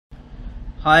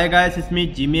Hi guys, it's me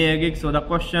Jimmy Geek. So the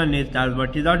question is that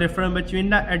what is the difference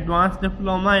between the advanced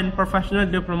diploma and professional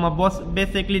diploma? Both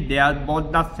basically they are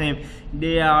both the same.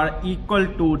 They are equal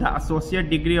to the associate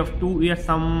degree of 2 years,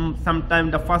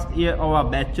 sometimes the first year of a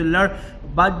bachelor,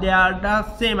 but they are the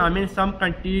same. I mean, some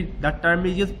countries the term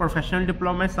is used professional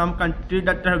diploma, some countries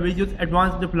the term is used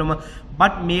advanced diploma.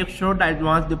 But make sure the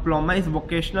advanced diploma is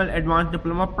vocational advanced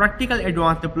diploma, practical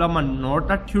advanced diploma, not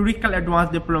a theoretical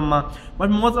advanced diploma. But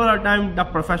most of the time the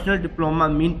professional diploma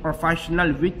mean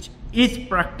professional, which is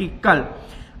practical.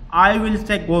 I will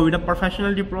say go with a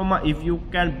professional diploma if you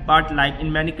can, but like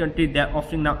in many countries they are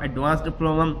offering now advanced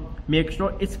diploma. Make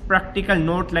sure it's practical,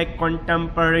 not like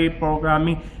contemporary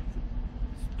programming.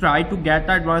 Try to get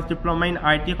the advanced diploma in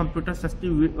IT computer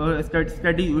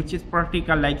studies, which is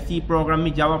practical, like C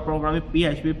programming, Java programming,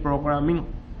 PHP programming.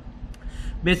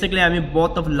 Basically, I mean,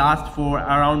 both of last for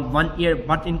around 1 year,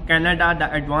 but in Canada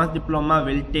the advanced diploma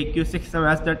will take you 6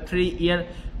 semesters, 3 years,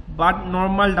 but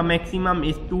normal the maximum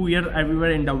is 2 years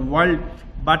everywhere in the world.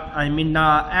 But I mean the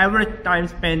average time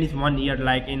span is 1 year,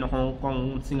 like in Hong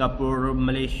Kong, Singapore,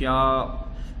 Malaysia,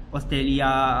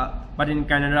 Australia, but in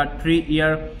Canada 3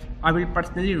 years. I will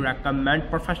personally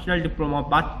recommend professional diploma,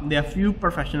 but there are few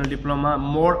professional diploma,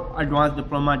 more advanced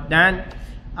diploma. Then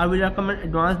I will recommend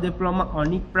advanced diploma,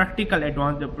 only practical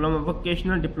advanced diploma.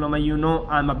 Vocational diploma, you know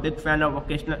I'm a big fan of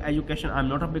vocational education. I'm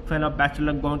not a big fan of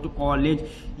bachelor going to college.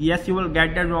 Yes, you will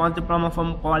get the advanced diploma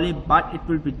from college, but it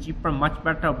will be cheaper, much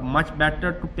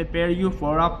better to prepare you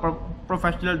for a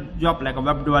professional job like a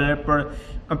web developer,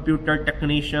 computer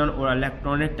technician, or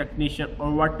electronic technician,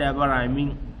 or whatever. I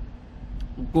mean,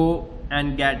 go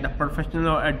and get the professional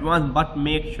or advanced, but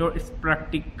make sure it's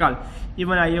practical.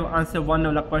 Even I have answered one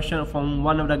of the question from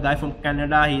one of the guy from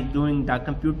Canada. He's doing the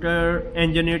computer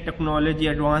engineer technology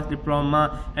advanced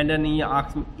diploma, and then he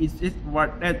asked me, is it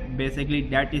worth it? Basically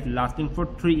that is lasting for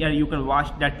 3 years. You can watch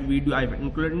that video, I've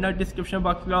included in the description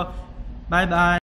box below. Bye bye.